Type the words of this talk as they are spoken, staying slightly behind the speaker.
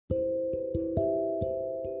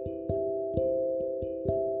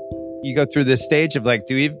you go through this stage of like,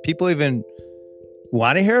 people even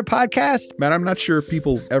want to hear a podcast? Matt, I'm not sure if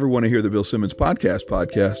people ever want to hear the Bill Simmons podcast,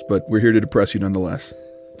 but we're here to depress you nonetheless.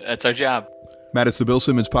 That's our job. Matt, it's the Bill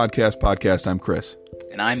Simmons podcast. I'm Chris.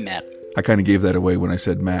 And I'm Matt. I kind of gave that away when I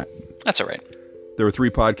said Matt. That's all right. There were 3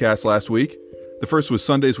 podcasts last week. The first was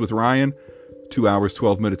Sundays with Ryan, 2 hours,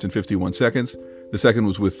 12 minutes, and 51 seconds. The second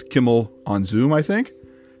was with Kimmel on Zoom, I think.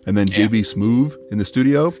 And then JB Smoove in the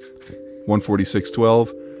studio,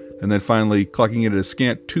 146.12. And then finally, clocking in at a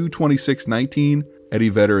scant 226.19, Eddie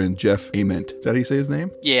Vedder and Jeff Ament. Is that how you say his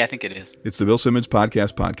name? Yeah, I think it is. It's the Bill Simmons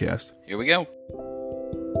podcast. Here we go.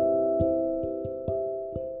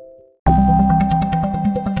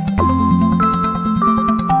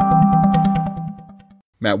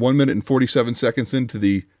 Matt, 1 minute and 47 seconds into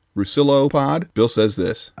the Russillo pod, Bill says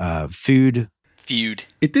this. Feud.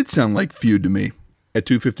 It did sound like feud to me. At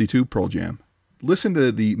 2:52, Pearl Jam. Listen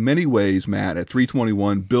to the many ways, Matt, at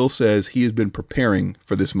 3:21, Bill says he has been preparing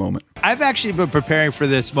for this moment. I've actually been preparing for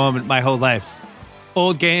this moment my whole life.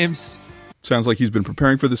 Old games. Sounds like he's been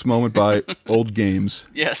preparing for this moment by old games.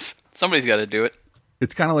 Yes, somebody's got to do it.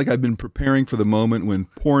 It's kind of like I've been preparing for the moment when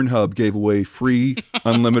Pornhub gave away free,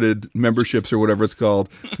 unlimited memberships or whatever it's called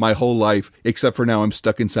my whole life, except for now I'm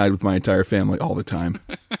stuck inside with my entire family all the time.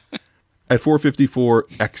 At 4:54,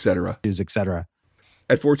 etc.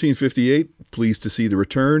 At 14:58, pleased to see the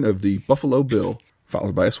return of the Buffalo Bill,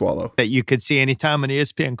 followed by a swallow. That you could see anytime on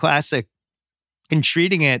ESPN Classic and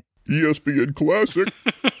treating it. ESPN Classic.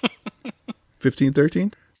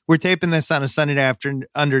 15:13. We're taping this on a Sunday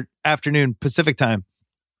afternoon Pacific time.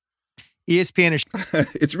 ESPN is...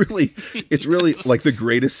 It's really like the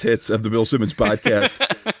greatest hits of the Bill Simmons podcast.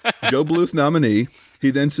 Joe Bluth nominee.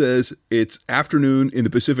 He then says it's afternoon in the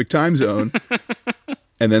Pacific time zone.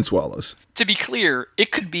 And then swallows. To be clear,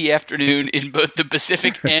 it could be afternoon in both the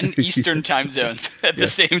Pacific and Eastern time zones at the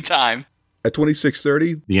same time. At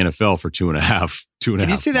 26:30, the NFL for 2.5. Can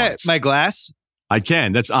you see months. that? My glass? I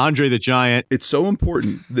can. That's Andre the Giant. It's so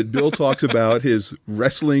important that Bill talks about his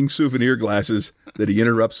wrestling souvenir glasses that he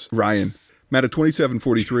interrupts Ryan. Matt, at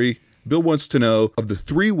 27:43, Bill wants to know, of the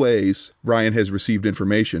 3 ways Ryan has received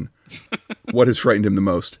information, what has frightened him the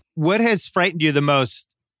most? What has frightened you the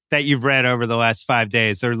most that you've read over the last 5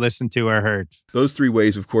 days or listened to or heard? Those 3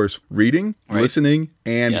 ways, of course, reading, listening,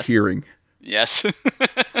 and hearing. Yes.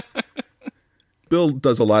 Bill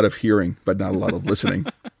does a lot of hearing, but not a lot of listening.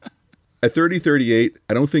 At 30:38,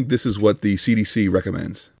 I don't think this is what the CDC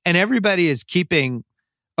recommends. And everybody is keeping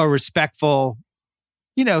a respectful,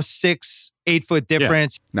 6-8 foot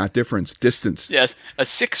difference. Yeah. Not difference, distance. Yes, a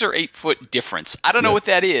 6 or 8 foot difference. I don't know what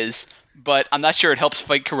that is, but I'm not sure it helps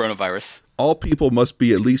fight coronavirus. All people must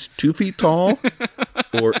be at least 2 feet tall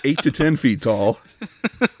or 8 to 10 feet tall.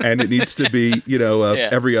 And it needs to be,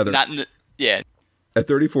 every other. At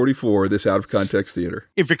 30:44, this out of context theater.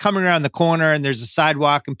 If you're coming around the corner and there's a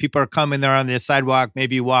sidewalk and people are coming there on the sidewalk,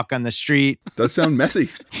 maybe you walk on the street. Does sound messy.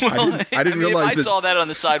 Well, I didn't realize if I saw that on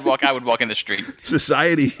the sidewalk, I would walk in the street.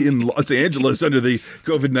 Society in Los Angeles under the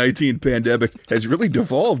COVID-19 pandemic has really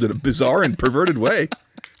devolved in a bizarre and perverted way.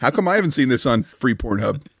 How come I haven't seen this on free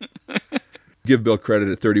Pornhub? Give Bill credit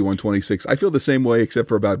at 31:26. I feel the same way except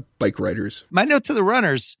for about bike riders. My note to the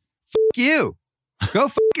runners, you. Go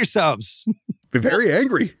yourselves. Be very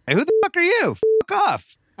angry. Hey, who the fuck are you?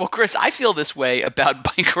 Off. Well, Chris, I feel this way about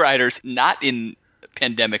bike riders, not in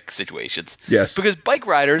pandemic situations. Yes. Because bike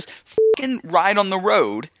riders fucking ride on the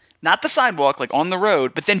road, not the sidewalk, like on the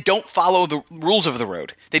road, but then don't follow the rules of the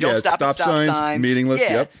road. They don't stop at stop signs. Meaningless.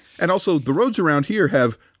 Yeah. Yep. And also, the roads around here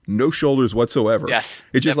have no shoulders whatsoever. Yes.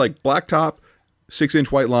 It's just like blacktop, 6-inch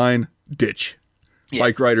white line, ditch. Yeah.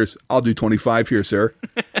 Bike riders, I'll do 25 here, sir.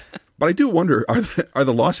 But I do wonder, are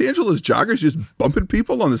the Los Angeles joggers just bumping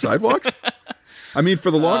people on the sidewalks? I mean, for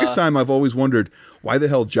the longest time, I've always wondered why the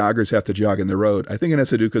hell joggers have to jog in the road. I think it has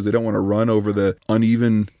to do because they don't want to run over the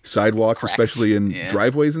uneven sidewalks, cracks, especially in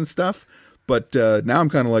driveways and stuff. But now I'm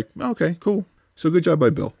kind of like, okay, cool. So good job by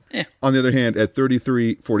Bill. Yeah. On the other hand, at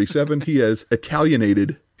 33:47, he has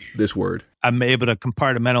Italianated this word. I'm able to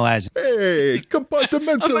compartmentalize it. Hey,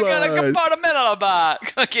 compartmentalize. Oh my God, a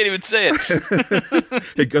compartmentalize. I can't even say it.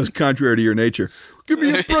 It goes contrary to your nature. Give me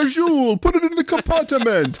a braciole. Put it in the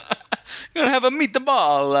compartment. You're going to have a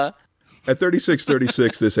meatball. At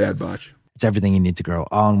 36:36, this ad botch. It's everything you need to grow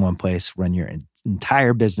all in one place. Run your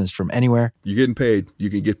entire business from anywhere. You're getting paid. You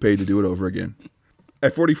can get paid to do it over again.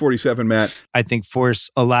 At 40:47, Matt. I think force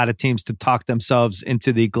a lot of teams to talk themselves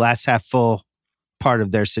into the glass half full part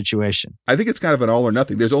of their situation. I think it's kind of an all or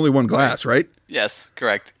nothing. There's only one glass, right? Yes,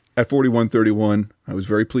 correct. At 41:31, I was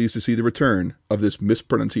very pleased to see the return of this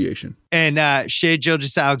mispronunciation. And Shea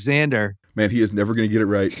Gilgeous-Alexander. Man, he is never going to get it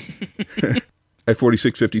right. At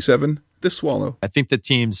 46-57, this swallow. I think the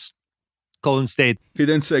team's Golden State. He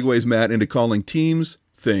then segues Matt into calling teams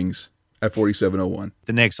things at 47-01.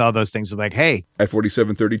 The Knicks, all those things are like, hey. At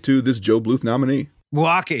 47-32, this Joe Bluth nominee.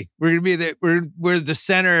 Milwaukee, we're going to be we're the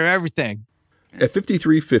center of everything. At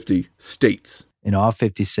 53-50, states. In all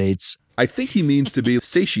 50 states. I think he means to be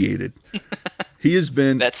satiated. He has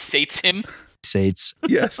been... That sates him? States.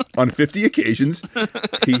 Yes. On 50 occasions,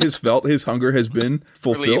 he has felt his hunger has been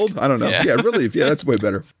fulfilled. Relieved. I don't know. Yeah, relieved. Yeah, that's way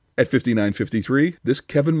better. At 59-53, this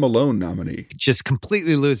Kevin Malone nominee. Just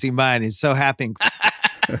completely losing mind. He's so happy.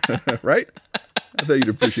 Right? I thought you'd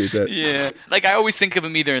appreciate that. Yeah. Like, I always think of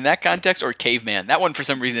him either in that context or Caveman. That one, for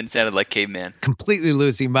some reason, sounded like Caveman. Completely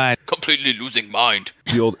losing mind. Completely losing mind.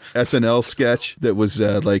 The old SNL sketch that was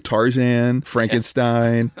like Tarzan,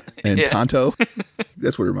 Frankenstein, and Tonto.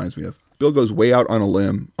 That's what it reminds me of. Bill goes way out on a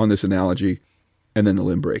limb on this analogy, and then the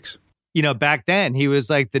limb breaks. You know, back then, he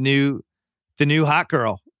was like the new hot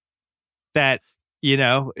girl that, you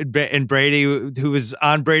know, and Brady, who was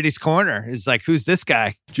on Brady's corner, is like, who's this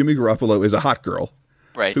guy? Jimmy Garoppolo is a hot girl,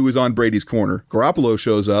 right? Who is on Brady's corner. Garoppolo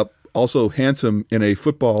shows up, also handsome in a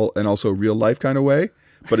football and also real life kind of way,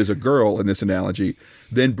 but is a girl in this analogy.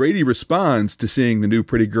 Then Brady responds to seeing the new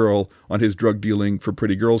pretty girl on his drug dealing for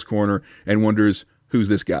Pretty Girl's corner and wonders, who's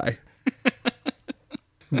this guy?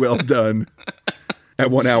 Well done. At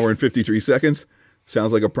 1 hour and 53 seconds.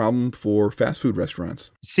 Sounds like a problem for fast food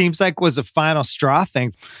restaurants. Seems like was a final straw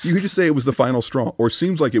thing. You could just say it was the final straw, or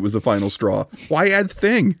seems like it was the final straw. Why add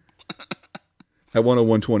thing? At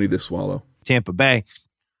 101.20, this swallow. Tampa Bay.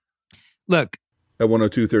 Look. At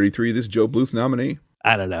 102.33, this Joe Bluth nominee.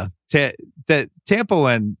 I don't know. The Tampa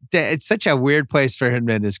one, it's such a weird place for him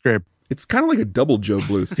in his career. It's kind of like a double Joe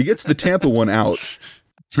Bluth. He gets the Tampa one out.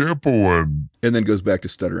 Tampa one. And then goes back to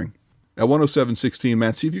stuttering. At 107.16,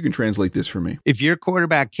 Matt, see if you can translate this for me. If your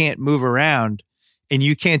quarterback can't move around and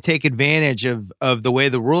you can't take advantage of the way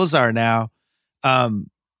the rules are now,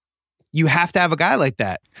 you have to have a guy like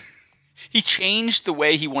that. He changed the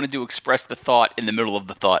way he wanted to express the thought in the middle of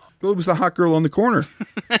the thought. Well, it was the hot girl on the corner,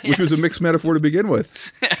 which was a mixed metaphor to begin with.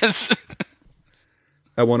 Yes.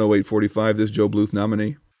 At 108.45, this Joe Bluth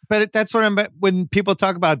nominee. But that's what when people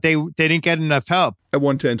talk about they didn't get enough help. At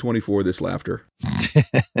 110.24, this laughter.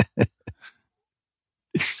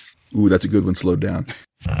 Ooh, that's a good one. Slowed down.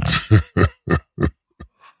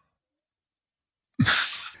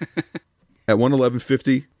 At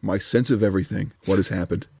 111.50, my sense of everything. What has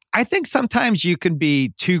happened? I think sometimes you can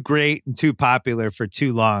be too great and too popular for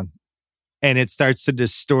too long, and it starts to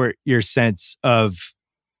distort your sense of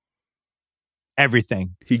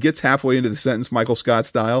everything. He gets halfway into the sentence, Michael Scott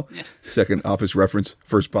style, second Office reference,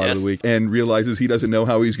 first pod of the week, and realizes he doesn't know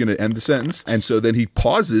how he's going to end the sentence. And so then he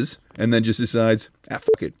pauses and then just decides,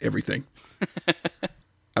 fuck it, everything.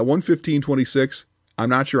 At 1:15.26, I'm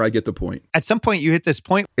not sure I get the point. At some point, you hit this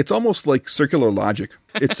point. It's almost like circular logic.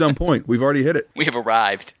 At some point, we've already hit it. We have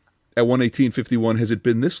arrived. At 1:18.51, has it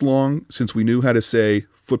been this long since we knew how to say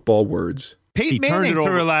football words? Peyton Manning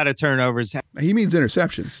threw a lot of turnovers. He means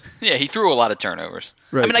interceptions. Yeah, he threw a lot of turnovers.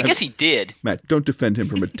 Right. I mean, I guess he did. Matt, don't defend him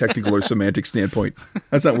from a technical or semantic standpoint.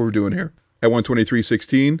 That's not what we're doing here. At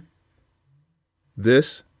 1:23.16,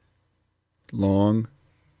 this long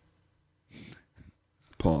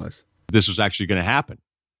pause. This was actually going to happen.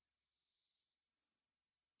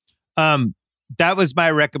 That was my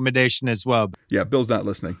recommendation as well. Yeah, Bill's not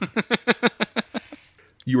listening.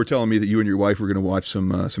 You were telling me that you and your wife were going to watch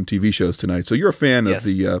some TV shows tonight. So you're a fan of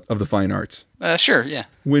the fine arts. Sure, yeah.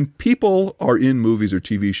 When people are in movies or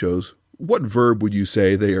TV shows, what verb would you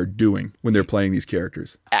say they are doing when they're playing these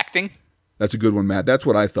characters? Acting. That's a good one, Matt. That's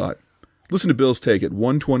what I thought. Listen to Bill's take at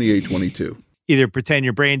 1:28.22. Either pretend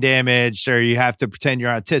you're brain damaged, or you have to pretend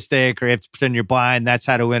you're autistic, or you have to pretend you're blind. That's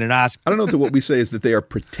how to win an Oscar. I don't know if what we say is that they are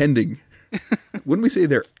pretending. Wouldn't we say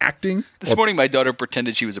they're acting? This morning, my daughter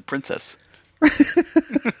pretended she was a princess.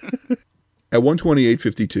 At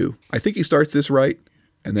 1:28.52, I think he starts this right,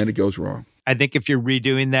 and then it goes wrong. I think if you're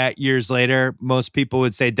redoing that years later, most people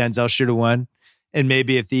would say Denzel should have won. And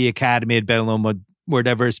maybe if the Academy had been a little more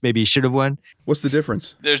diverse, maybe he should have won. What's the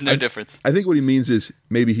difference? There's no difference. I think what he means is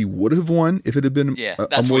maybe he would have won if it had been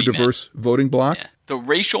a more diverse voting block. Yeah. The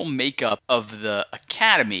racial makeup of the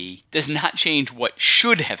Academy does not change what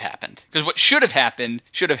should have happened. Because what should have happened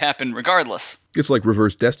regardless. It's like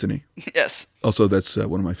reverse destiny. Yes. Also, that's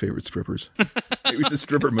one of my favorite strippers. It was a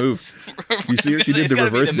stripper move. You see her? She did the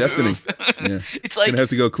reverse destiny. Yeah. It's like, gonna have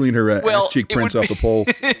to go clean her ass cheek prints off the pole.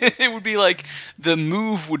 It would be like the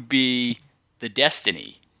move would be the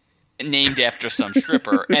destiny. named after some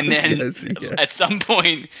stripper, and then Yes. at some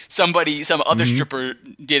point, some other stripper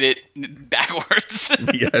did it backwards.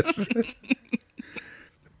 Yes.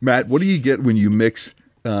 Matt, what do you get when you mix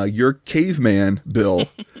your caveman bill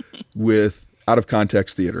with out of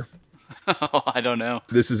context theater? Oh, I don't know.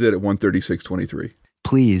 This is it at 136.23.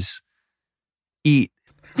 Please eat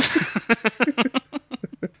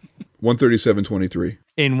 137.23.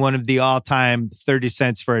 in one of the all-time 30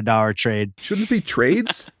 cents for a dollar trade. Shouldn't it be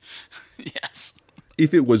trades? Yes.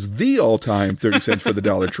 If it was the all-time 30 cents for the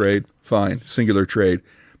dollar trade, fine, singular trade.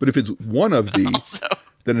 But if it's one of the, Also,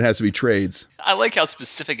 then it has to be trades. I like how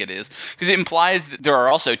specific it is because it implies that there are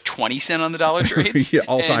also 20 cent on the dollar trades. Yeah,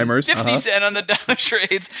 all-timers, and 50 cent on the dollar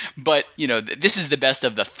trades. But, this is the best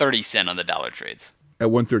of the 30 cent on the dollar trades. At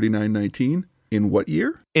 139.19, in what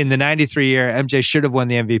year? In the 93 year, MJ should have won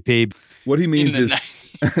the MVP. What he means In is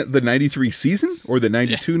the the 93 season or the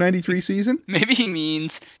 92-93 season? Maybe he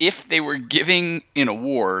means if they were giving an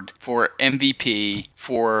award for MVP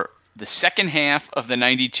for the second half of the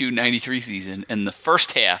 92-93 season and the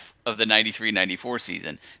first half of the 93-94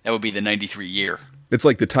 season, that would be the 93 year. It's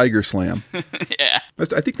like the Tiger Slam. Yeah.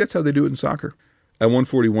 I think that's how they do it in soccer. At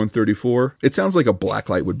 141.34, it sounds like a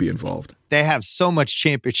blacklight would be involved. They have so much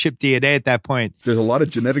championship DNA at that point. There's a lot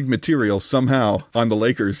of genetic material somehow on the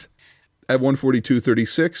Lakers. At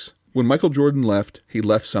 142.36, when Michael Jordan left, he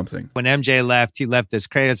left something. When MJ left, he left this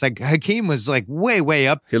crate. It's like Hakeem was like way, way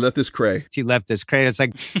up. He left this cray. He left this crate. It's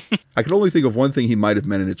like, I can only think of one thing he might have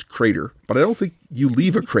meant, and it's crater. But I don't think you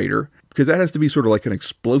leave a crater because that has to be sort of like an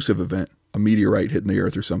explosive event, a meteorite hitting the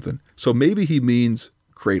earth or something. So maybe he means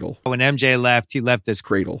cradle. when MJ left, he left this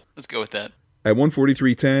Cradle. Let's go with that. At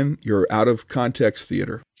 143.10, you're out of context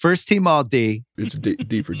theater. first team all D. It's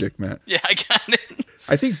D for Dick, Matt. Yeah, I got it.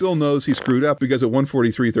 I think Bill knows he screwed up because at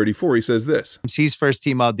 143.34, he says this. He's first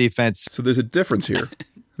team all defense. So there's a difference here.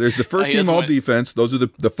 There's the first He team doesn't all want- defense. Those are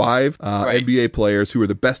the five Right. NBA players who are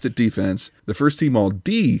the best at defense. The first team all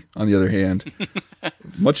D, on the other hand,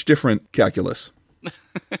 much different calculus.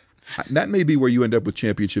 That may be where you end up with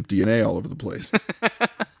championship DNA all over the place.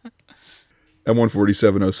 At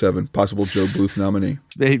 147.07, possible Joe Bluth nominee.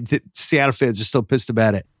 The Seattle fans are still pissed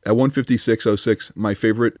about it. At 156.06, my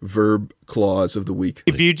favorite verb clause of the week.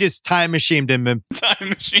 If you just time machined him, Time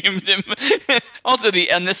machineed him. Also, the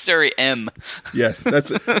unnecessary M. Yes, that's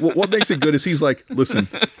what makes it good is he's like, listen,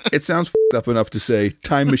 it sounds f***ed up enough to say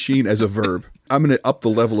time machine as a verb. I'm going to up the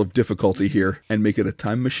level of difficulty here and make it a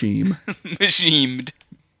time machine. Machined.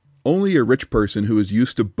 Only a rich person who is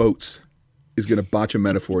used to boats is going to botch a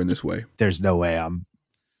metaphor in this way. there's no way I'm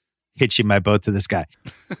hitching my boat to this guy.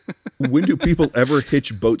 When do people ever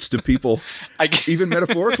hitch boats to people? I guess, Even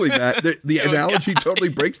metaphorically, Matt, the Oh, analogy God. totally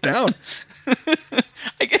breaks down.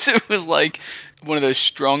 I guess it was like one of those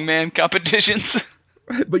strongman competitions.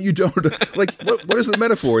 But you don't, like, what is the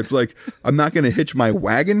metaphor? It's like, I'm not going to hitch my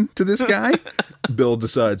wagon to this guy. Bill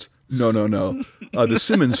decides, no. The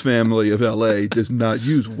Simmons family of L.A. does not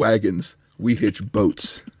use wagons. We hitch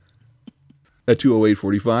boats. At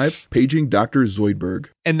 2:08:45, paging Dr. Zoidberg.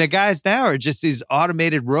 And the guys now are just these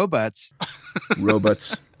automated robots.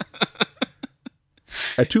 Robots.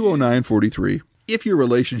 At 2:09:43, if your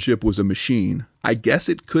relationship was a machine, I guess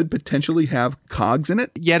it could potentially have cogs in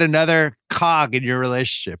it. Yet another cog in your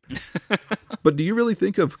relationship. But do you really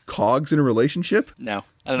think of cogs in a relationship? No,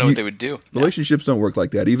 I don't know what they would do. Relationships don't work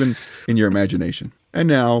like that, even in your imagination. And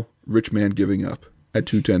now, rich man giving up at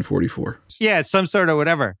 2:10:44. Yeah, some sort of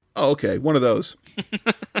whatever. Oh, okay, one of those.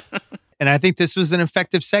 And I think this was an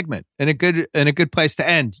effective segment and a good place to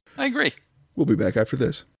end. I agree. We'll be back after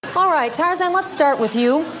this. All right, Tarzan, let's start with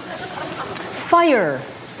you. Fire.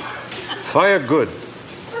 Fire good.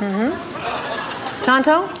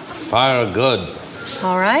 Tonto? Fire good.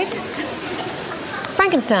 All right.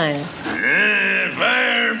 Frankenstein.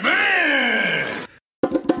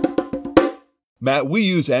 Matt, we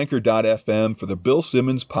use Anchor.fm for the Bill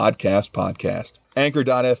Simmons podcast.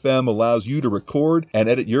 Anchor.fm allows you to record and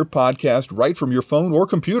edit your podcast right from your phone or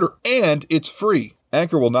computer, and it's free.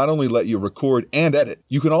 Anchor will not only let you record and edit,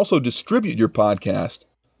 you can also distribute your podcast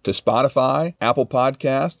to Spotify, Apple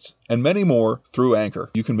Podcasts, and many more through Anchor.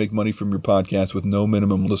 You can make money from your podcast with no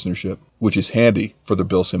minimum listenership, which is handy for the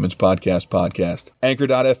Bill Simmons podcast.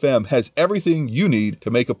 Anchor.fm has everything you need to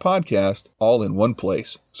make a podcast all in one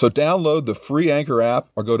place. So download the free Anchor app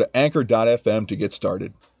or go to Anchor.fm to get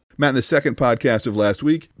started. Matt, in the second podcast of last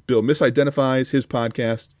week, Bill misidentifies his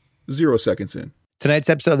podcast 0 seconds in.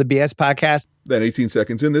 Tonight's episode of the BS Podcast, Then 18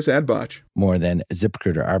 seconds in, this ad botch. more than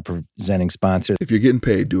ZipRecruiter, our presenting sponsor. If you're getting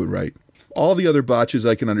paid, do it right. All the other botches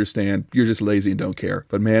I can understand. You're just lazy and don't care.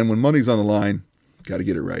 But man, when money's on the line, got to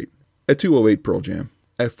get it right. At 2:08 Pearl Jam.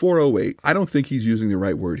 At 4:08, I don't think he's using the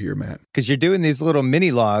right word here, Matt. Because you're doing these little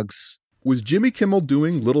mini logs. Was Jimmy Kimmel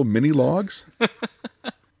doing little mini logs?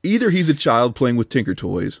 Either he's a child playing with Tinker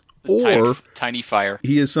Toys, or tiny fire.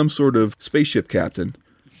 he is some sort of spaceship captain,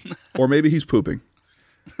 or maybe he's pooping.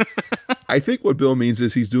 I think what Bill means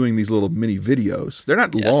is he's doing these little mini videos. They're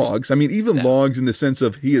not logs. I mean, even logs in the sense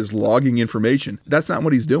of he is logging information. That's not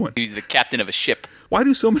what he's doing. He's the captain of a ship. Why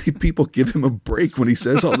do so many people give him a break when he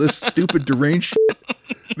says all this stupid deranged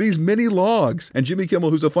shit? These mini logs. And Jimmy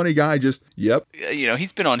Kimmel, who's a funny guy, just, yep.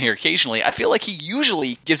 He's been on here occasionally. I feel like he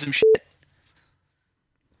usually gives him shit.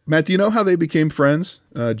 Matt, do you know how they became friends,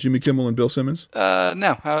 Jimmy Kimmel and Bill Simmons?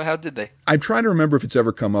 No. How did they? I'm trying to remember if it's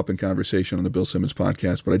ever come up in conversation on the Bill Simmons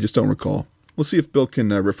podcast, but I just don't recall. We'll see if Bill can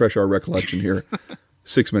refresh our recollection here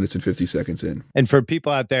 6 minutes and 50 seconds in. And for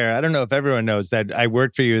people out there, I don't know if everyone knows that I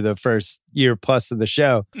worked for you the first year plus of the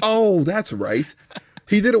show. Oh, that's right.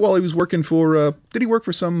 He did it while he was working for, did he work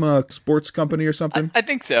for some sports company or something? I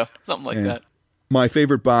think so. Something like that. My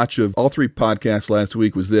favorite botch of all three podcasts last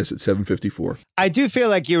week was this at 7:54. I do feel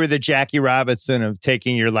like you were the Jackie Robinson of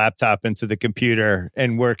taking your laptop into the computer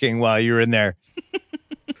and working while you were in there.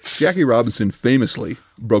 Jackie Robinson famously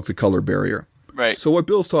broke the color barrier. Right. So what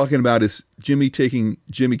Bill's talking about is Jimmy taking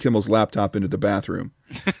Jimmy Kimmel's laptop into the bathroom.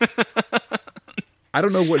 I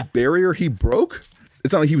don't know what barrier he broke.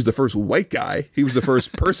 It's not like he was the first white guy. He was the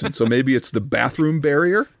first person. So maybe it's the bathroom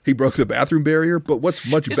barrier. He broke the bathroom barrier. But what's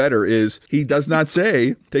much better is he does not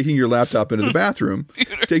say taking your laptop into the bathroom,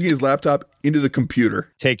 taking his laptop into the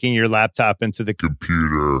computer. Taking your laptop into the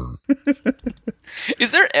Computer.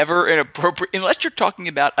 Is there ever an appropriate, unless you're talking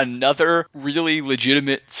about another really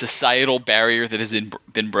legitimate societal barrier that has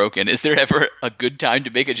been broken, is there ever a good time to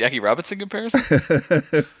make a Jackie Robinson comparison?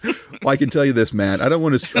 Well, I can tell you this, Matt. I don't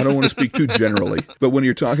want to speak too generally, but when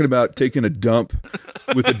you're talking about taking a dump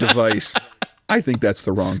with a device, I think that's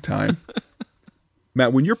the wrong time.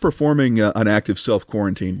 Matt, when you're performing an active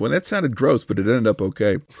self-quarantine, well, that sounded gross, but it ended up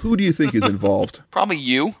okay. Who do you think is involved? Probably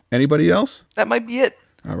you. Anybody else? That might be it.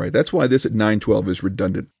 All right. That's why this at 9:12 is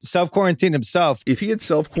redundant. self-quarantine himself. If he had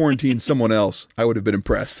self-quarantined someone else, I would have been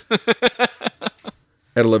impressed.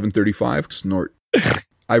 At 11:35, snort.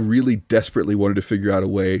 I really desperately wanted to figure out a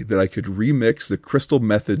way that I could remix the Crystal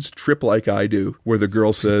Methods Trip Like I Do, where the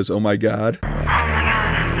girl says, "Oh my God,"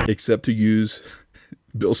 except to use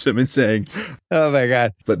Bill Simmons saying, Oh my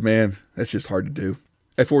God. but man, that's just hard to do.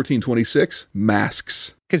 At 14:26,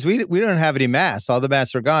 masks. Because we don't have any masks. All the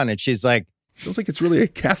masks are gone. And she's like, Sounds like it's really a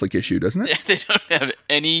Catholic issue, doesn't it? They don't have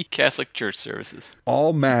any Catholic church services.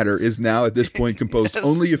 All matter is now at this point composed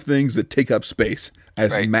only of things that take up space,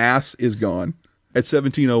 as Right. mass is gone. At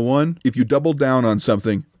 17:01, if you double down on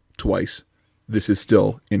something twice, this is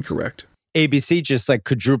still incorrect. ABC just like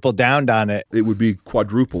quadruple downed on it. It would be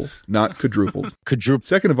quadruple, not quadrupled. Quadruple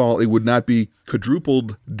Second of all, it would not be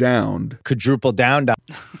quadrupled downed. downed on.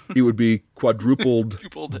 He would be quadrupled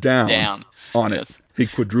down on it. Yes. He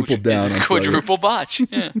quadrupled Which is down a on failure. quadruple botch.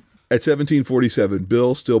 Yeah. At 17:47,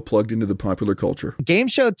 Bill still plugged into the popular culture. Game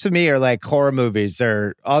show to me are like horror movies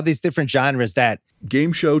or all these different genres that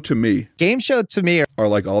Game show to me game show to me are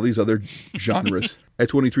like all these other genres. At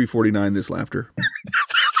 23:49, this laughter.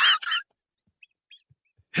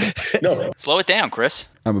 No. Slow it down, Chris.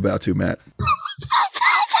 I'm about to, Matt.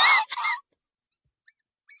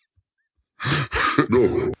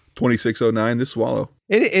 No. 26:09, this swallow.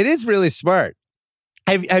 it is really smart.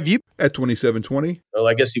 Have you? At 27:20, Well,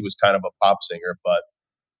 I guess he was kind of a pop singer, but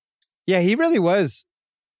Yeah, he really was.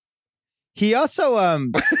 He also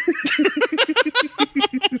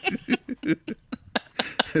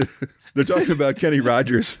they're talking about Kenny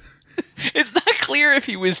Rogers. It's not clear if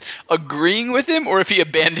he was agreeing with him or if he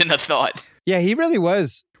abandoned a thought. yeah, he really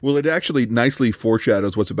was. Well, it actually nicely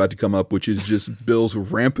foreshadows what's about to come up, which is just Bill's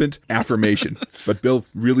rampant affirmation. But Bill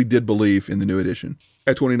really did believe in the new edition.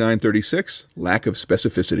 At 29:36, lack of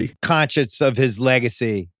specificity. Conscious of his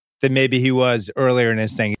legacy than maybe he was earlier in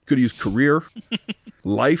his thing. Could use career,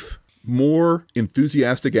 life, more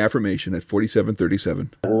enthusiastic affirmation at 47:37.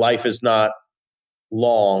 life is not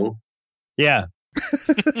long. Yeah.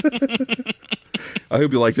 I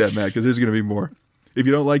hope you like that, Matt, because there's going to be more. If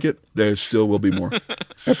you don't like it, there still will be more.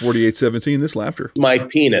 At 48:17, this laughter. My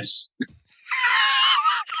penis.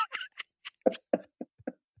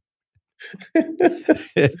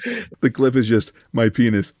 The clip is just my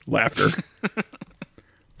penis laughter.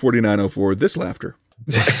 49:04, this laughter.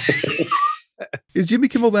 Is Jimmy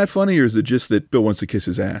Kimmel that funny, or is it just that Bill wants to kiss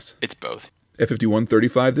his ass? It's both. At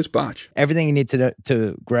 51:35, this botch. Everything you need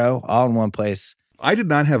to grow all in one place. I did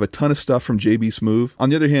not have a ton of stuff from JB Smoove. On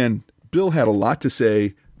the other hand, Bill had a lot to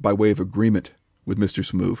say by way of agreement with Mr.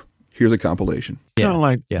 Smoove. Here's a compilation. Kind of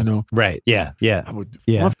like, Yeah. you know, Right. Yeah. Yeah. I would.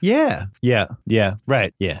 Yeah. Well, Yeah. Yeah. Yeah.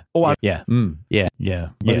 Right. Yeah. Oh, I- yeah. Yeah. Yeah.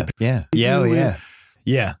 But Yeah. Yeah. Yeah. Oh, do it. yeah.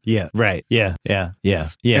 Yeah. Yeah. Right. Yeah. Yeah. Yeah.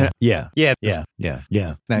 Yeah. Yeah. Yeah. Yeah. Yeah.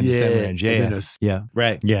 Yeah. 97 Yeah. range. And Yeah. then Yeah. it's- Yeah.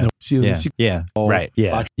 Right. Yeah. No, she was. Yeah. She, Yeah. Oh, Right.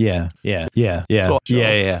 Yeah. I- Yeah. Yeah. Yeah. Yeah. So-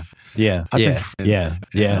 Yeah. Yeah. Yeah. I Yeah. think- Yeah.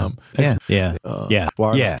 Yeah. Yeah. Yeah. Yeah.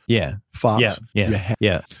 Barnes, Yeah. Yeah. Fox. Yeah. you Yeah. had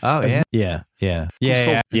Yeah. Oh yeah. Yeah. Yeah. Yeah.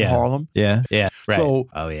 so Yeah. in Yeah. Harlem. Yeah. Yeah. Right. So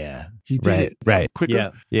oh yeah. he did Right. it Right. quicker. Yeah.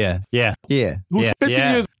 Yeah. Yeah. Yeah. Who's yeah. 50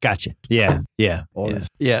 yeah. years- Gotcha. Yeah. Yeah. All yeah. this.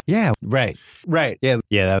 Yeah. Yeah. Right. Right. Yeah.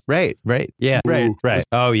 Yeah. Right. Right. Yeah. Right. Ooh. Right.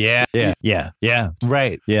 Oh yeah. Yeah. Yeah. Yeah.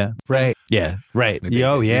 Right. Yeah. Right. Yeah. Right. They-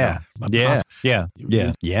 Oh you yeah. know, Yeah. Yeah.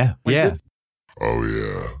 Yeah. Yeah. Yeah. Oh,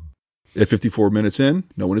 yeah. At 54 minutes in,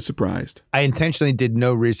 no one is surprised. I intentionally did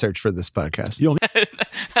no research for this podcast. You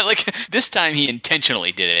Like this time he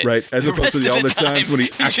intentionally did it. Right, as The opposed to rest the of other times when he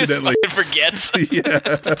just accidentally- fucking forgets.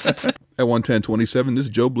 Yeah. At 110.27, this is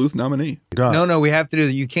Joe Bluth nominee. No, we have to do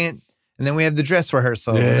that. You can't. And then we have the dress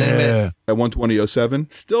rehearsal. And then At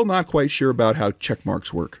 120.07, still not quite sure about how check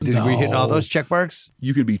marks work. did we hit all No. those check marks?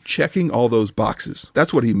 You could be checking all those boxes.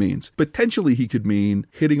 That's what he means. Potentially, he could mean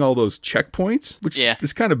hitting all those checkpoints, which Yeah.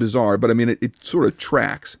 is kind of bizarre, but I mean, it sort of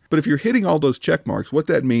tracks. But if you're hitting all those check marks, what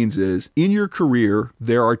that means is in your career,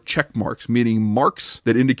 there are check marks, meaning marks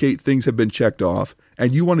that indicate things have been checked off,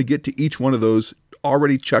 and you want to get to each one of those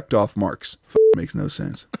already checked off marks. Makes no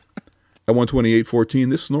sense. At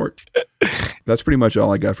 128.14, this snort. That's pretty much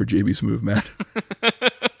all I got for JB Smoove, Matt.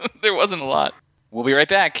 There wasn't a lot. We'll be right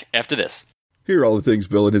back after this. Here are all the things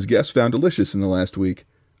Bill and his guests found delicious in the last week,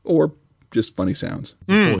 or just funny sounds.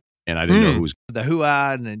 And I didn't know who was. The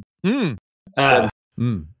hoo-ah and The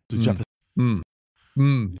Jefferson.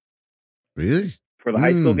 Really? For the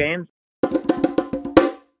high school games?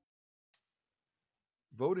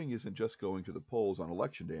 Voting isn't just going to the polls on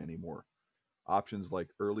Election Day anymore. Options like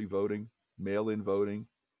early voting, mail-in voting,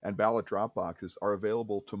 and ballot drop boxes are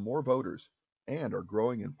available to more voters and are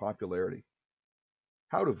growing in popularity.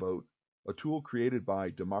 How to Vote, a tool created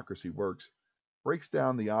by Democracy Works, breaks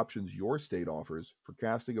down the options your state offers for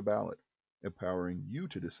casting a ballot, empowering you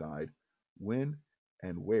to decide when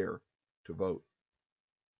and where to vote.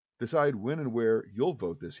 Decide when and where you'll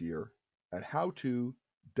vote this year at howto.vote.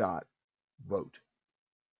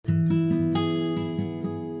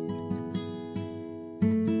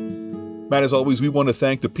 Matt, as always, we want to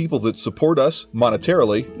thank the people that support us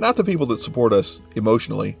monetarily, not the people that support us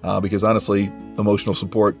emotionally, because honestly, emotional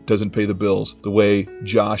support doesn't pay the bills the way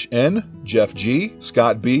Josh N., Jeff G.,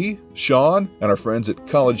 Scott B., Sean, and our friends at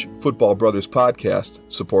College Football Brothers Podcast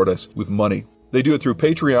support us with money. They do it through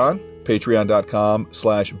Patreon,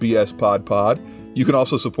 patreon.com/bspodpod. You can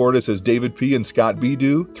also support us as David P. and Scott B.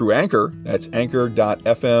 do through Anchor. That's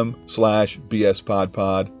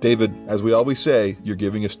anchor.fm/bspodpod. David, as we always say, you're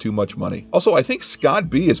giving us too much money. Also, I think Scott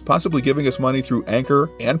B. is possibly giving us money through Anchor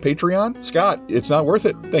and Patreon. Scott, it's not worth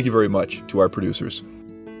it. Thank you very much to our producers.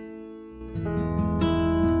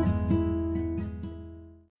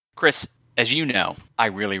 Chris, as you know, I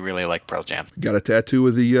really, really like Pearl Jam. Got a tattoo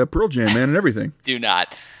of the Pearl Jam man and everything. Do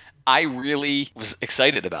not. I really was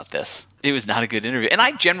excited about this. It was not a good interview. And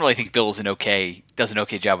I generally think Bill does an okay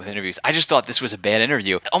job with interviews. I just thought this was a bad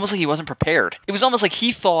interview. Almost like he wasn't prepared. It was almost like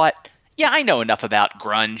he thought, yeah, I know enough about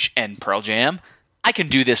grunge and Pearl Jam. I can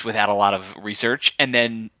do this without a lot of research, and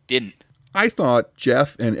then didn't. I thought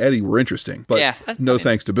Jeff and Eddie were interesting, but Yeah, no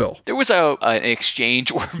thanks to Bill. There was an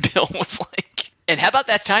exchange where Bill was like, and how about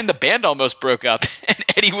that time the band almost broke up? And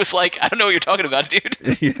Eddie was like, I don't know what you're talking about, dude.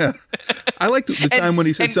 Yeah. I liked the time when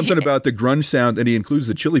he said something about the grunge sound and he includes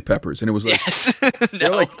the Chili Peppers. And it was like, Yes. they're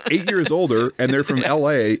like 8 years older and they're from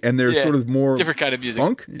LA and they're sort of more different kind of music.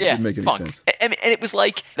 funk. It didn't make any funk. sense. And it was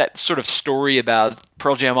like that sort of story about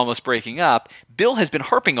Pearl Jam almost breaking up. Bill has been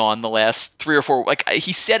harping on the last 3 or 4, like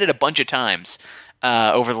he said it a bunch of times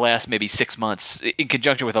over the last maybe 6 months in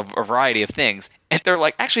conjunction with a variety of things. And they're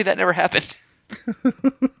like, actually, that never happened.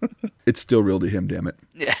 It's still real to him, damn it.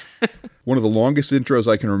 Yeah. One of the longest intros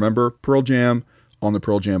I can remember, Pearl Jam on the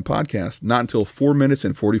Pearl Jam podcast, not until 4 minutes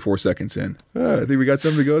and 44 seconds in. I think we got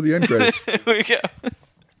something to go at the end credits. There we go.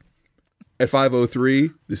 At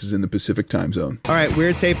 5:03, this is in the Pacific time zone. All right,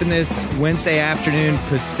 we're taping this Wednesday afternoon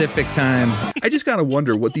Pacific time. I just gotta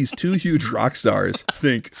wonder what these two huge rock stars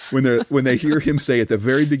think when they hear him say at the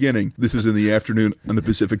very beginning, "This is in the afternoon on the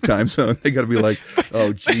Pacific time zone." They gotta be like,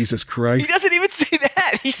 "Oh Jesus He Christ!" doesn't even say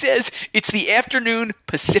that. He says it's the afternoon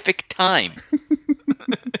Pacific time.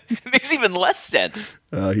 It makes even less sense.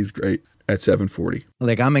 He's great. At 7:40.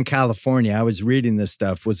 Like, I'm in California. I was reading this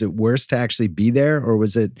stuff. Was it worse to actually be there, or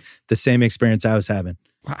was it the same experience I was having?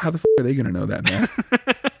 How the f*** are they gonna know that, man?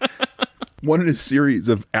 One in a series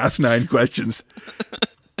of asinine questions.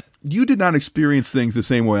 You did not experience things the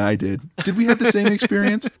same way I did. Did we have the same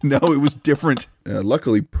experience? No, it was different.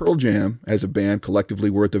 Luckily, Pearl Jam, as a band,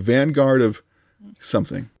 collectively, were at the vanguard of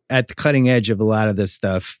something. At the cutting edge of a lot of this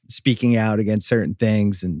stuff, speaking out against certain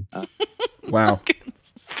things. And wow.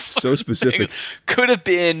 So specific. Could have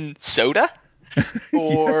been soda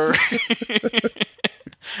or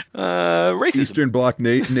racism. Eastern Bloc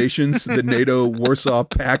nations, the NATO Warsaw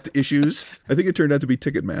Pact issues. I think it turned out to be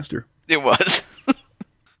Ticketmaster. It was.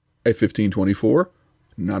 At 1524,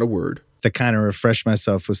 not a word. To kind of refresh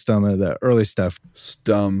myself with some of the early stuff.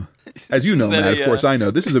 Stum. As you know, Matt, of course I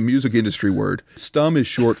know, this is a music industry word. Stum is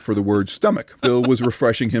short for the word stomach. Bill was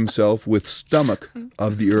refreshing himself with stomach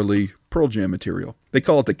of the early Pearl Jam material. They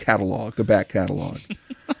call it the catalog, the back catalog,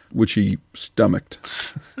 which he stomached,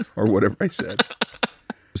 or whatever I said.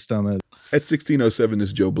 Stomach. At 1607,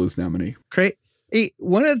 this Joe Bluth nominee. Great. Hey,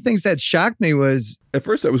 one of the things that shocked me was... At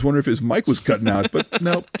first, I was wondering if his mic was cutting out, but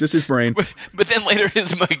no, just his brain. But then later,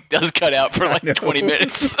 his mic does cut out for like 20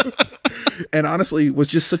 minutes. And honestly, it was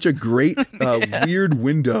just such a great, weird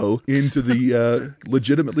window into the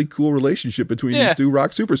legitimately cool relationship between these two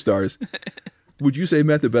rock superstars. Would you say,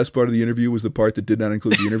 Matt, the best part of the interview was the part that did not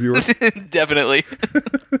include the interviewer? Definitely.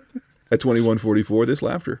 At 2144, this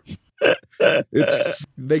laughter.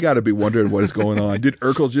 They got to be wondering what is going on. Did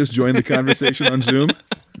Urkel just join the conversation on Zoom?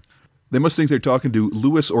 They must think they're talking to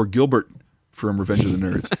Lewis or Gilbert from Revenge of the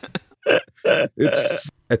Nerds.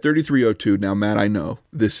 At 3302, now, Matt, I know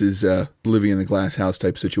this is living in a glass house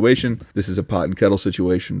type situation. This is a pot and kettle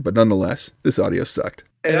situation, but nonetheless, this audio sucked.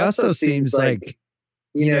 It also seems like,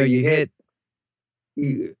 you hit...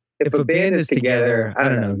 If a band is together, I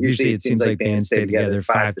don't know, usually it seems like bands stay together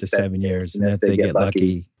 5 to 7 years, and if they get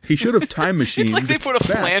lucky... He should have time machined. It's like they put a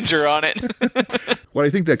flanger on it. What I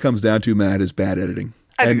think that comes down to, Matt, is bad editing.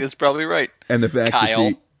 I think that's probably right. And the fact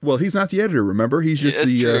Kyle. Well, he's not the editor, remember? He's just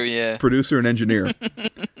the producer and engineer.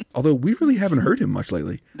 Although we really haven't heard him much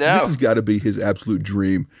lately. No. This has got to be his absolute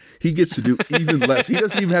dream. He gets to do even less. He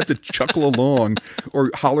doesn't even have to chuckle along or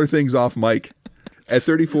holler things off mic. At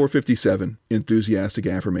 3457, enthusiastic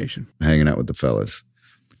affirmation. Hanging out with the fellas.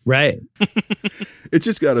 Right. It's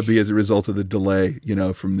just got to be as a result of the delay,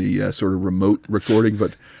 from the sort of remote recording,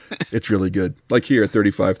 but it's really good. Like here at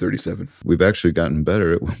 3537. We've actually gotten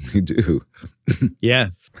better at what we do. Yeah.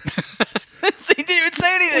 He didn't even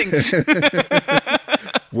say anything.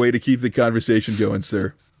 Way to keep the conversation going,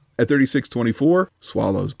 sir. At 3624,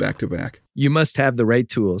 swallows back to back. You must have the right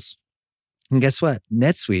tools. And guess what?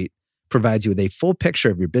 NetSuite provides you with a full picture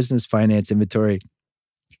of your business, finance, inventory,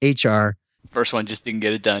 HR. First one just didn't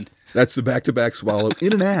get it done. That's the back-to-back swallow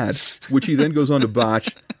in an ad, which he then goes on to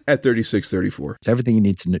botch at 3634. It's everything you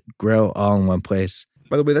need to grow all in one place.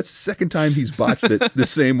 By the way, that's the second time he's botched it the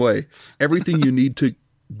same way. Everything you need to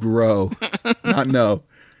grow, not know.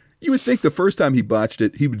 You would think the first time he botched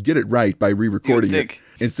it, he would get it right by re-recording it.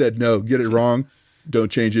 Instead, no, get it wrong,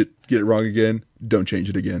 don't change it, get it wrong again, don't change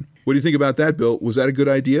it again. What do you think about that, Bill? Was that a good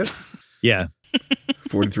idea? Yeah.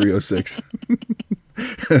 4306.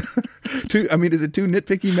 Is it too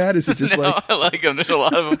nitpicky, Matt? Is it just I like him. There's a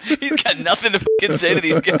lot of them. He's got nothing to fucking say to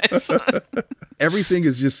these guys. Everything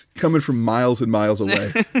is just coming from miles and miles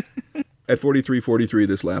away. At 4343,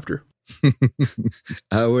 this laughter.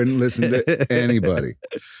 I wouldn't listen to anybody.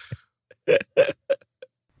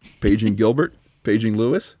 Paging Gilbert, paging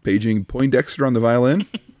Lewis, paging Poindexter on the violin.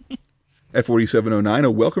 At 4709,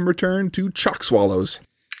 a welcome return to Chalk Swallows.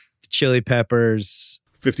 Chili Peppers.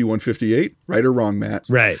 5158, right or wrong, Matt?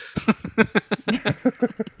 Right.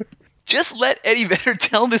 Just let Eddie Vedder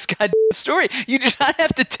tell this goddamn story. You do not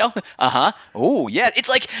have to tell him. Oh, yeah. It's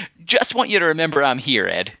like, just want you to remember I'm here,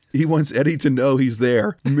 Ed. He wants Eddie to know he's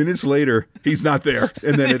there. Minutes later, he's not there.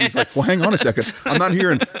 And then Eddie's like, well, hang on a second. I'm not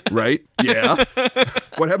hearing. Right? Yeah.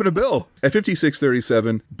 What happened to Bill? At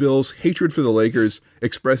 5637, Bill's hatred for the Lakers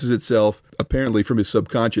expresses itself, apparently from his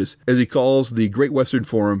subconscious, as he calls the Great Western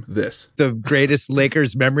Forum this. The greatest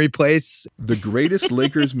Lakers memory place. The greatest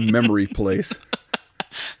Lakers memory place.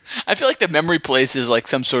 I feel like the memory place is like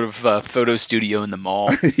some sort of photo studio in the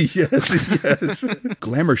mall. Yes.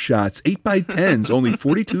 Glamour shots, 8x10s, only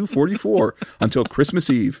 $42.44 until Christmas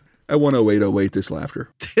Eve. At 10808, this laughter.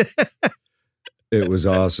 It was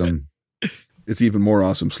awesome. It's even more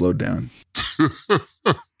awesome slowed down.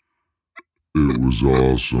 It was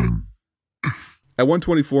awesome. At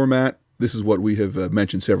 124, Matt, this is what we have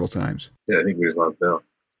mentioned several times. Yeah, I think we just lost Bill.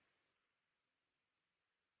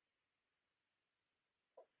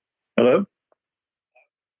 Hello?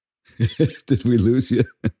 Did we lose you?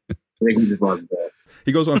 I think we just lost Bill.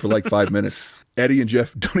 He goes on for like 5 minutes. Eddie and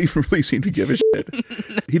Jeff don't even really seem to give a shit.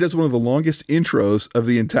 He does one of the longest intros of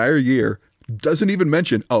the entire year. Doesn't even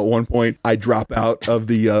mention, at one point, I drop out of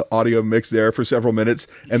the audio mix there for several minutes,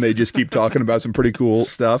 and they just keep talking about some pretty cool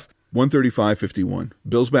stuff. 135.51.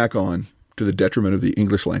 Bill's back on to the detriment of the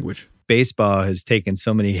English language. Baseball has taken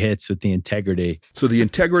so many hits with the integrity. So the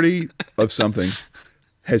integrity of something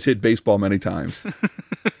has hit baseball many times.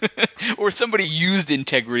 Or somebody used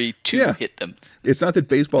integrity to hit them. It's not that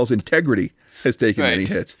baseball's integrity has taken many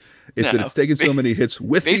hits. It's that it's taken so many hits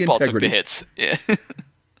with the baseball integrity. Took the hits. Yeah.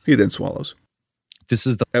 He then swallows. This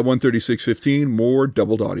is the At 136.15, more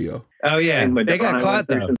doubled audio. Oh yeah, they got caught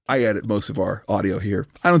though. I edit most of our audio here.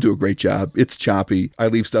 I don't do a great job. It's choppy. I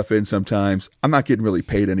leave stuff in sometimes. I'm not getting really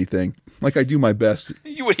paid anything. Like, I do my best.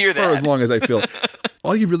 You would hear for that. as long as I feel.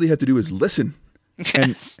 All you really have to do is listen.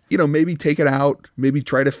 Yes. And, maybe take it out. Maybe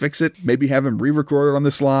try to fix it. Maybe have him re-record it on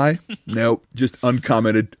the sly. Nope. Just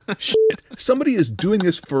uncommented. Shit. Somebody is doing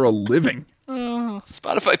this for a living.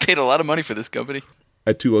 Spotify paid a lot of money for this company.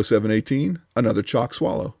 At 2:07.18, another chalk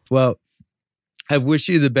swallow. Well, I wish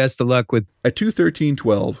you the best of luck with. At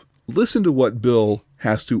 2:13.12, listen to what Bill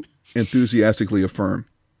has to enthusiastically affirm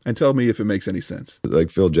and tell me if it makes any sense. Like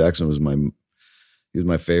Phil Jackson was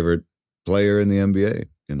my favorite player in the NBA,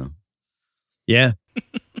 Yeah.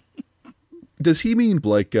 Does he mean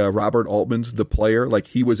like Robert Altman's the player? Like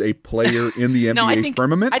he was a player in the NBA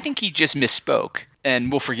firmament? I think he just misspoke.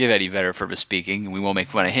 And we'll forgive Eddie Vedder for misspeaking, and we won't make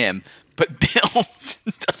fun of him. But Bill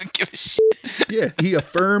doesn't give a shit. Yeah, he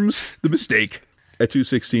affirms the mistake. At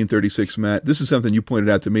 2:16.36, Matt, this is something you pointed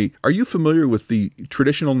out to me. Are you familiar with the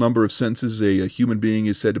traditional number of senses a human being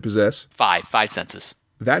is said to possess? Five senses.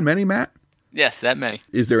 That many, Matt? Yes, that many.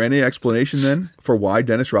 Is there any explanation then for why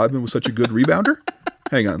Dennis Rodman was such a good rebounder?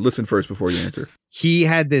 Hang on, listen first before you answer. He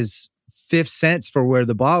had this fifth sense for where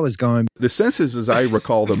the ball was going. The senses, as I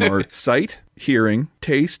recall them, are sight, hearing,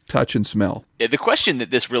 taste, touch, and smell. Yeah, the question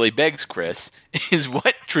that this really begs, Chris, is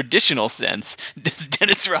what traditional sense does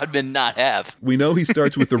Dennis Rodman not have? We know he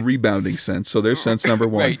starts with the rebounding sense, so there's sense number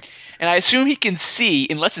one. Right. And I assume he can see,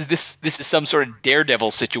 unless this is some sort of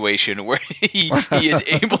Daredevil situation where he is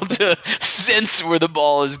able to sense where the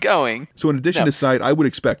ball is going. So in addition to sight, I would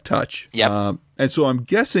expect touch. Yep. And so I'm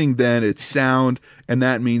guessing then it's sound, and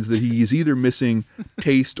that means that he is either missing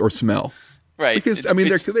taste or smell. Right. Because,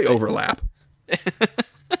 they overlap.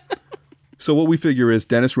 So what we figure is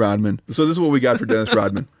Dennis Rodman. So this is what we got for Dennis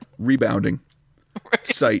Rodman. Rebounding. Right.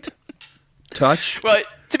 Sight. Touch. Well,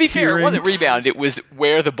 to be fair, hearing. it wasn't rebound. It was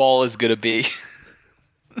where the ball is going to be.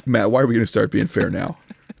 Matt, why are we going to start being fair now?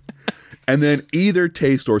 And then either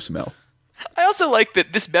taste or smell. I also like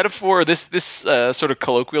that this metaphor, this sort of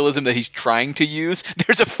colloquialism that he's trying to use.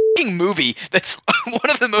 There's a fucking movie that's one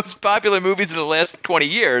of the most popular movies in the last 20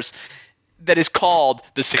 years that is called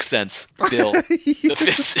The Sixth Sense, Bill. The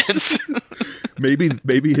Fifth Sense.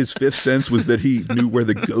 Maybe his fifth sense was that he knew where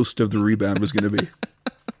the ghost of the rebound was going to be.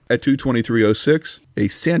 At 2:23:06, a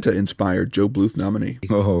Santa-inspired Joe Bluth nominee.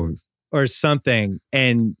 Oh, or something,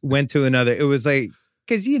 and went to another. It was like,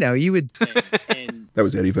 because, you would think, That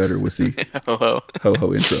was Eddie Vedder with the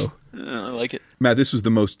ho-ho intro. I like it. Matt, this was the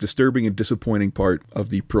most disturbing and disappointing part of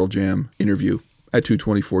the Pearl Jam interview at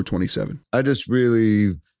 2:24:27. I just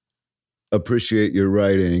really appreciate your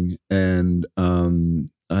writing, and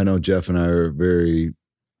I know Jeff and I are very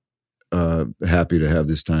happy to have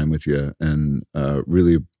this time with you, and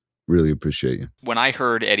really appreciate you. When I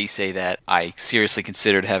heard Eddie say that, I seriously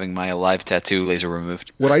considered having my Alive tattoo laser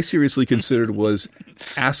removed. What I seriously considered was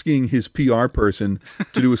asking his PR person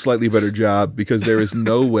to do a slightly better job, because there is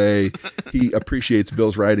no way he appreciates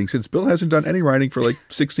Bill's writing, since Bill hasn't done any writing for like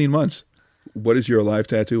 16 months. What is your Alive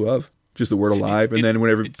tattoo of? Just the word alive, and then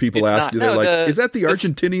whenever people ask you, they're like, "Is that the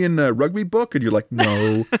Argentinian rugby book?" And you're like,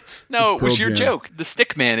 "No, no, it was your joke. The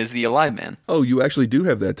stick man is the alive man." Oh, you actually do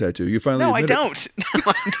have that tattoo. You finally No, I admit don't. No,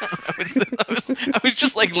 I don't. I was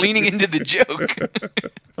just like leaning into the joke.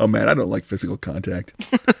 Oh man, I don't like physical contact.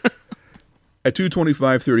 At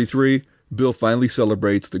 2:25:33, Bill finally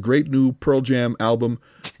celebrates the great new Pearl Jam album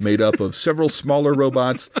made up of several smaller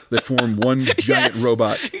robots that form one giant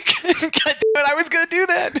robot. God damn it, I was going to do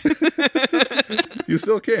that. You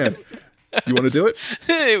still can. You want to do it?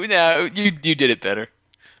 No, you did it better.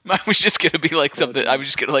 Mine was just going to be like something. I was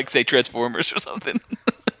just going to like say Transformers or something.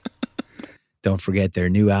 Don't forget their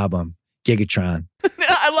new album, Gigatron.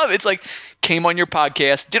 I love it. It's like, came on your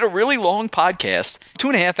podcast, did a really long podcast,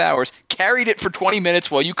 2.5 hours, carried it for 20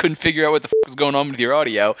 minutes while you couldn't figure out what the fuck was going on with your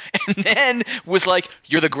audio, and then was like,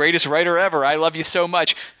 "You're the greatest writer ever. I love you so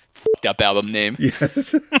much." Fucked up album name.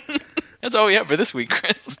 Yes. That's all we have for this week,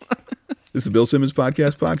 Chris. This is the Bill Simmons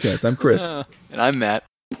Podcast. I'm Chris. And I'm Matt.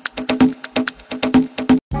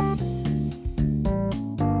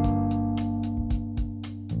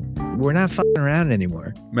 we're not fucking around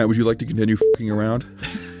anymore. Matt, would you like to continue fucking around?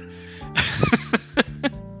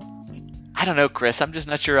 I don't know, Chris. I'm just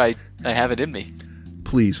not sure I have it in me.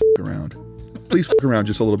 Please fuck around. Please fuck around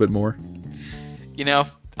just a little bit more. You know,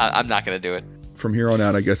 I'm not going to do it. From here on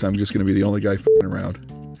out, I guess I'm just going to be the only guy fucking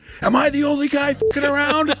around. Am I the only guy fucking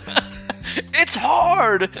around? It's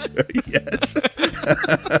hard. Yes.